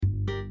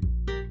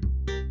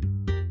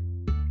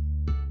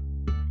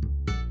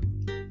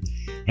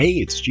Hey,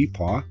 it's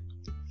GPaw.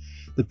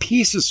 The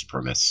pieces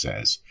premise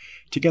says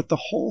to get the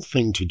whole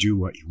thing to do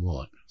what you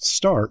want,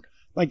 start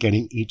by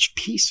getting each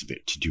piece of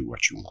it to do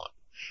what you want.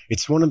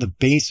 It's one of the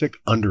basic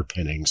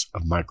underpinnings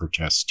of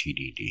microtest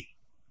TDD.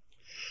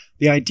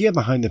 The idea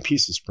behind the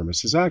pieces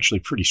premise is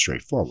actually pretty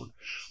straightforward.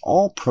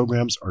 All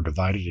programs are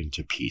divided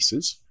into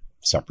pieces,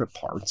 separate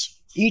parts,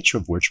 each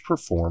of which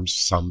performs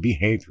some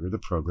behavior the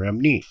program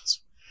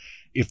needs.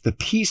 If the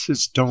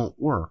pieces don't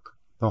work,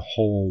 the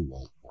whole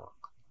won't work.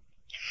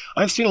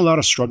 I've seen a lot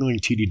of struggling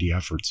TDD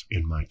efforts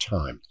in my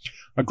time.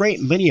 A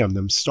great many of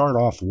them start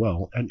off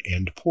well and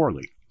end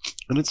poorly.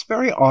 And it's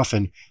very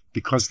often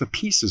because the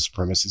pieces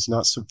premise is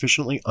not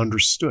sufficiently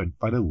understood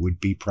by the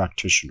would-be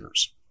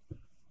practitioners.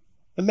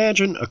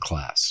 Imagine a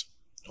class,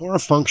 or a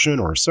function,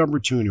 or a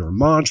subroutine, or a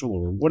module,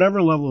 or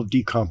whatever level of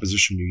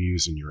decomposition you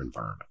use in your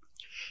environment.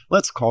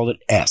 Let's call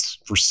it S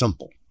for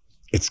simple.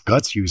 Its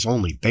guts use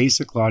only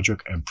basic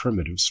logic and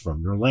primitives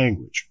from your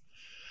language.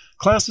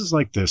 Classes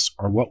like this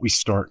are what we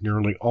start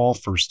nearly all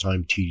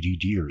first-time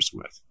TDDers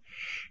with.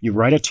 You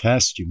write a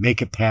test, you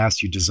make it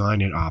pass, you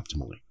design it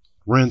optimally.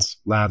 Rinse,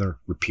 lather,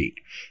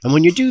 repeat. And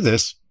when you do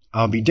this,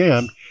 I'll be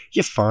damned,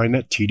 you find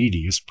that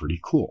TDD is pretty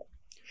cool.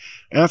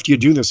 After you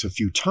do this a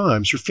few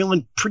times, you're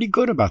feeling pretty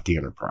good about the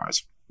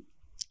enterprise.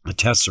 The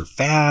tests are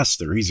fast,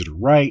 they're easy to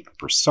write,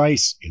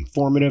 precise,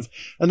 informative,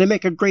 and they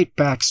make a great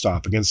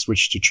backstop against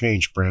which to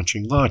change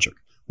branching logic,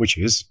 which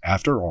is,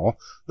 after all,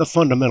 the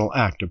fundamental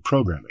act of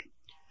programming.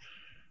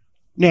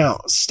 Now,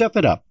 step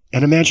it up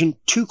and imagine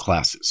two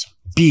classes,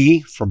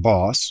 B for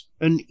boss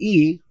and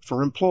E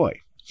for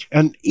employee.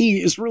 And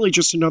E is really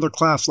just another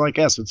class like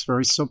S. It's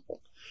very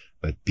simple.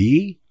 But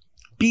B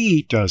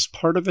does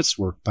part of its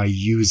work by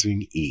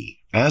using E,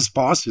 as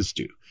bosses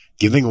do,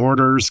 giving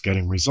orders,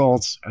 getting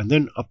results, and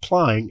then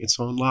applying its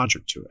own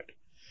logic to it.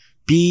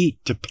 B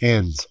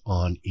depends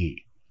on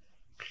E.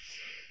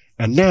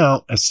 And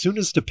now, as soon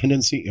as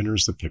dependency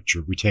enters the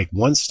picture, we take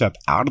one step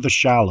out of the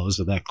shallows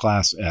of that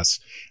class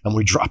S, and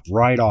we drop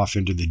right off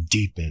into the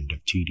deep end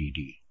of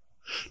TDD.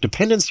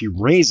 Dependency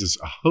raises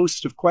a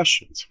host of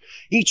questions,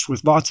 each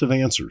with lots of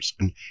answers,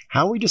 and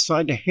how we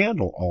decide to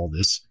handle all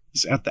this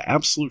is at the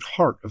absolute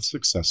heart of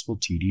successful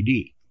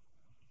TDD.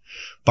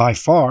 By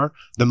far,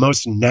 the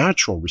most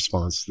natural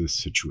response to this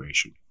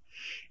situation.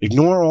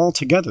 Ignore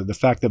altogether the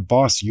fact that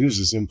boss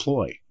uses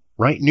employee.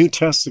 Write new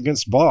tests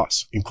against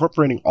boss,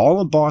 incorporating all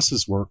of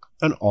boss's work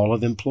and all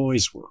of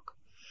employee's work.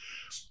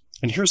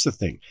 And here's the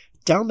thing.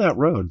 Down that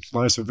road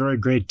lies a very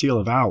great deal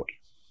of owie.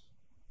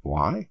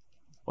 Why?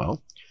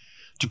 Well,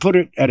 to put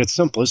it at its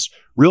simplest,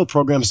 real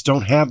programs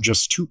don't have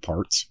just two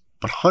parts,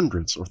 but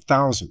hundreds or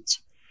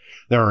thousands.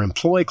 There are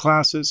employee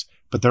classes,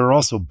 but there are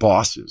also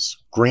bosses,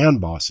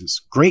 grand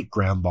bosses,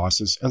 great-grand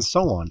bosses, and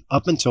so on,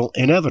 up until,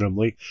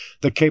 inevitably,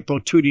 the capo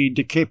tutti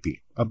de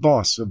capi, a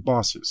boss of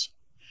bosses.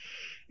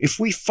 If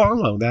we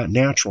follow that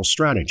natural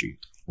strategy,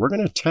 we're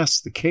going to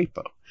test the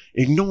capo,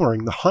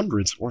 ignoring the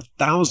hundreds or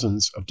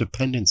thousands of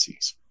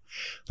dependencies.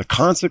 The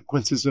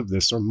consequences of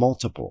this are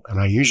multiple, and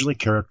I usually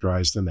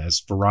characterize them as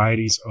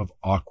varieties of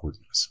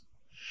awkwardness.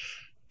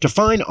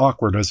 Define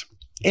awkward as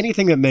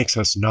anything that makes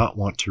us not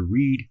want to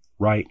read,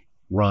 write,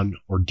 run,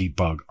 or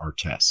debug our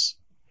tests.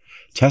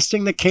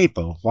 Testing the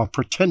capo while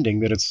pretending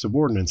that its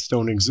subordinates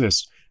don't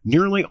exist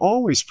nearly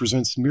always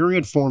presents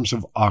myriad forms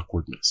of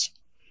awkwardness.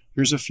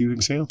 Here's a few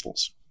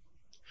examples.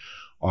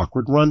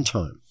 Awkward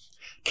runtime.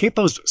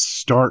 Capos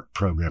start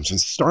programs, and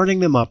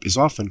starting them up is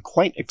often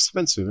quite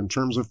expensive in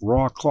terms of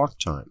raw clock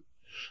time.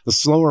 The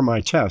slower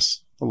my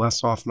tests, the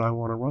less often I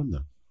want to run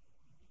them.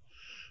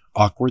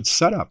 Awkward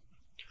setup.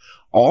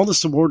 All the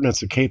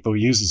subordinates a capo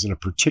uses in a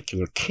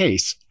particular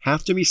case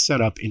have to be set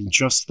up in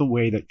just the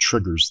way that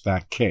triggers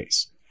that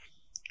case.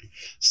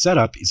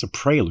 Setup is a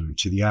prelude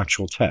to the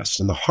actual test,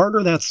 and the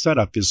harder that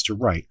setup is to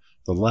write,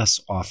 the less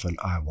often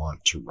I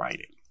want to write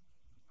it.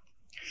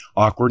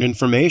 Awkward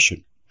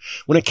information.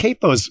 When a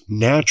capo's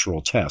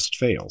natural test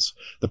fails,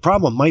 the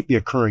problem might be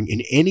occurring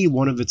in any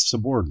one of its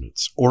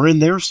subordinates or in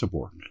their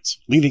subordinates,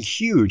 leaving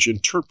huge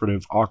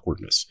interpretive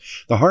awkwardness.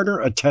 The harder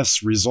a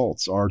test's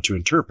results are to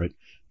interpret,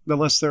 the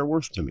less they're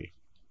worth to me.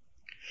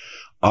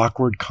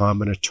 Awkward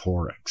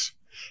combinatorics.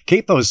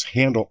 Capos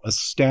handle a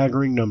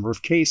staggering number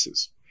of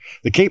cases.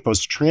 The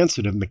capo's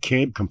transitive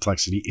McCabe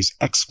complexity is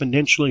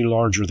exponentially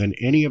larger than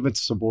any of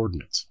its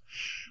subordinates.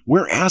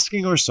 We're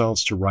asking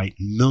ourselves to write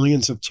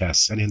millions of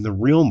tests, and in the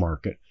real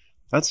market,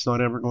 that's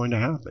not ever going to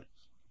happen.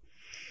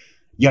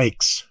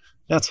 Yikes,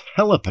 that's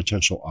hella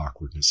potential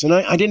awkwardness, and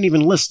I didn't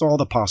even list all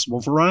the possible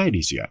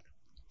varieties yet.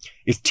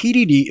 If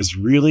TDD is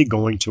really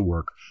going to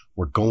work,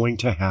 we're going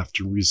to have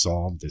to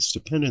resolve this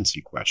dependency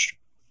question.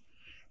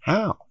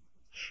 How?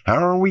 How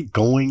are we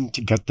going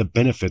to get the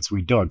benefits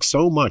we dug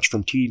so much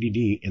from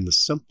TDD in the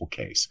simple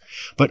case,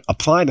 but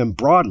apply them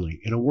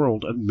broadly in a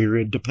world of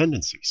myriad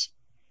dependencies?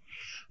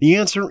 The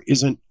answer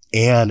isn't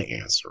an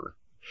answer.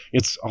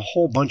 It's a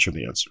whole bunch of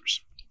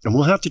answers, and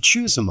we'll have to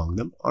choose among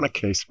them on a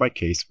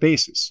case-by-case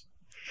basis.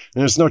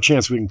 And there's no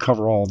chance we can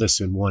cover all this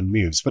in one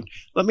Muse, but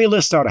let me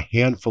list out a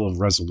handful of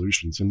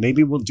resolutions, and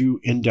maybe we'll do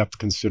in-depth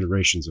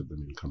considerations of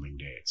them in coming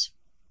days.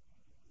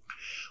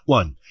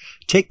 1.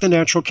 Take the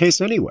natural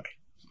case anyway.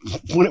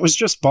 When it was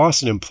just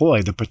boss and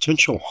employee, the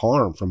potential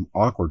harm from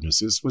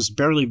awkwardnesses was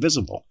barely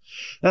visible.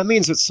 That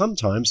means that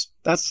sometimes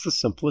that's the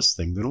simplest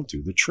thing that'll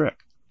do the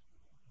trick.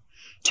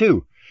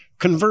 2.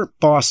 Convert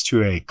boss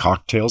to a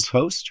cocktails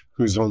host,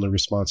 whose only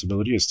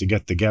responsibility is to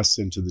get the guests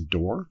into the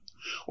door,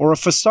 or a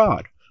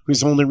facade,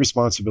 whose only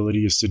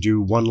responsibility is to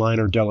do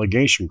one-liner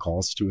delegation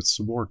calls to its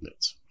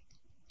subordinates.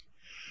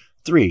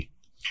 3.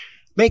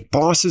 Make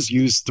bosses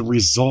use the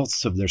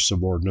results of their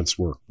subordinates'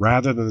 work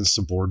rather than the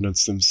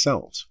subordinates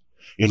themselves.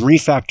 In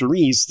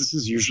refactorees, this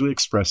is usually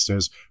expressed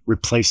as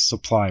replace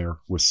supplier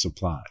with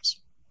supplies.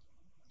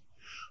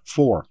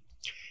 4.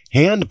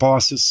 Hand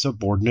bosses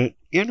subordinate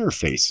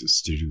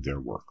interfaces to do their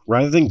work,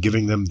 rather than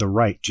giving them the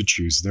right to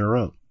choose their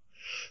own.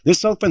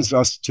 This opens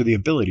us to the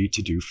ability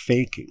to do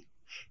faking,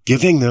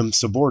 giving them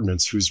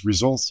subordinates whose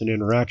results and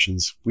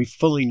interactions we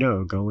fully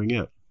know going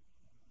in.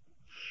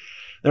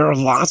 There are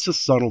lots of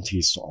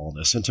subtleties to all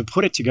this, and to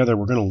put it together,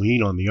 we're going to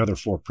lean on the other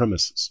 4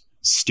 premises: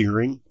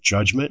 steering,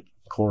 judgment,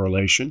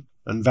 correlation,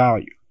 and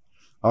value.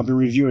 I'll be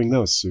reviewing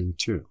those soon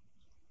too.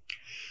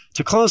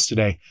 To close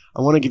today,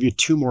 I want to give you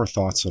 2 more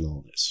thoughts on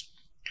all this.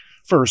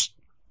 First,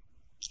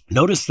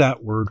 notice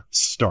that word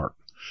start.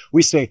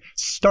 We say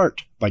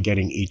start by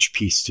getting each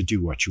piece to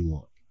do what you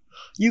want.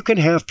 You can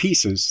have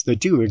pieces that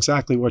do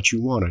exactly what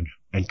you wanted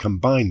and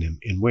combine them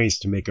in ways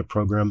to make a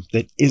program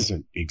that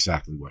isn't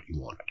exactly what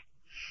you wanted.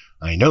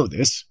 I know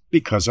this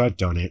because I've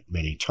done it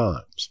many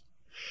times.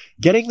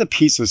 Getting the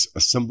pieces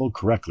assembled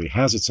correctly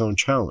has its own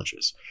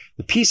challenges.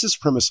 The pieces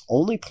premise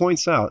only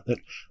points out that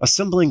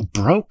assembling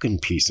broken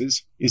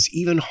pieces is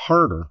even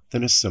harder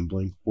than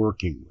assembling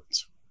working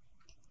ones.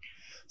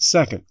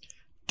 Second,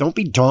 don't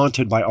be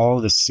daunted by all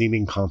of this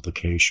seeming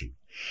complication.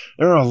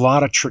 There are a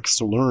lot of tricks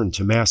to learn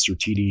to master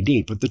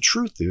TDD, but the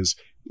truth is,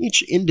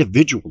 each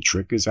individual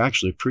trick is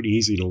actually pretty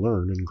easy to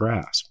learn and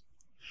grasp.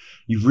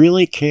 You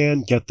really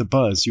can get the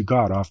buzz you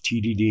got off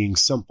TDDing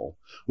simple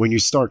when you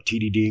start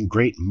TDDing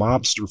great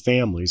mobster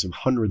families of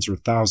hundreds or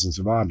thousands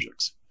of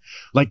objects.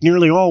 Like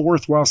nearly all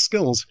worthwhile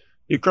skills,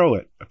 you grow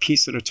it a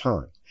piece at a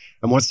time,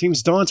 and what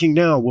seems daunting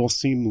now will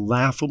seem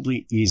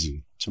laughably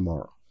easy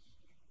tomorrow.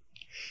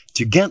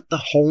 To get the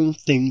whole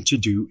thing to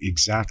do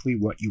exactly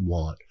what you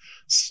want,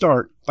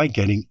 start by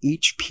getting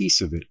each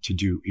piece of it to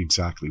do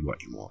exactly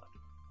what you want.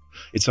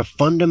 It's a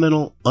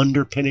fundamental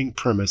underpinning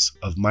premise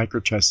of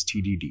Microtest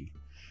TDD,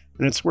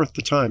 and it's worth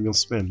the time you'll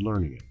spend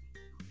learning it.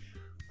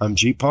 I'm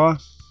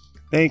GPaw.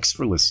 Thanks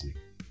for listening.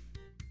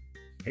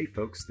 Hey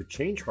folks, the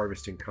Change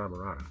Harvesting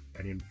Camerata,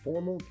 an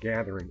informal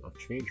gathering of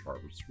change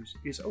harvesters,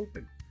 is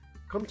open.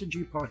 Come to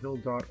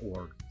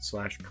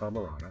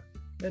gpawhill.org/camerata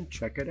and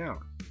check it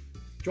out.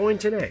 Join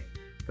today.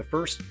 The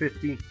first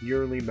 50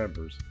 yearly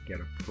members get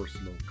a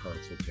personal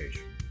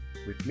consultation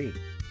with me,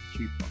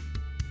 GPaw.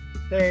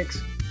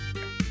 Thanks.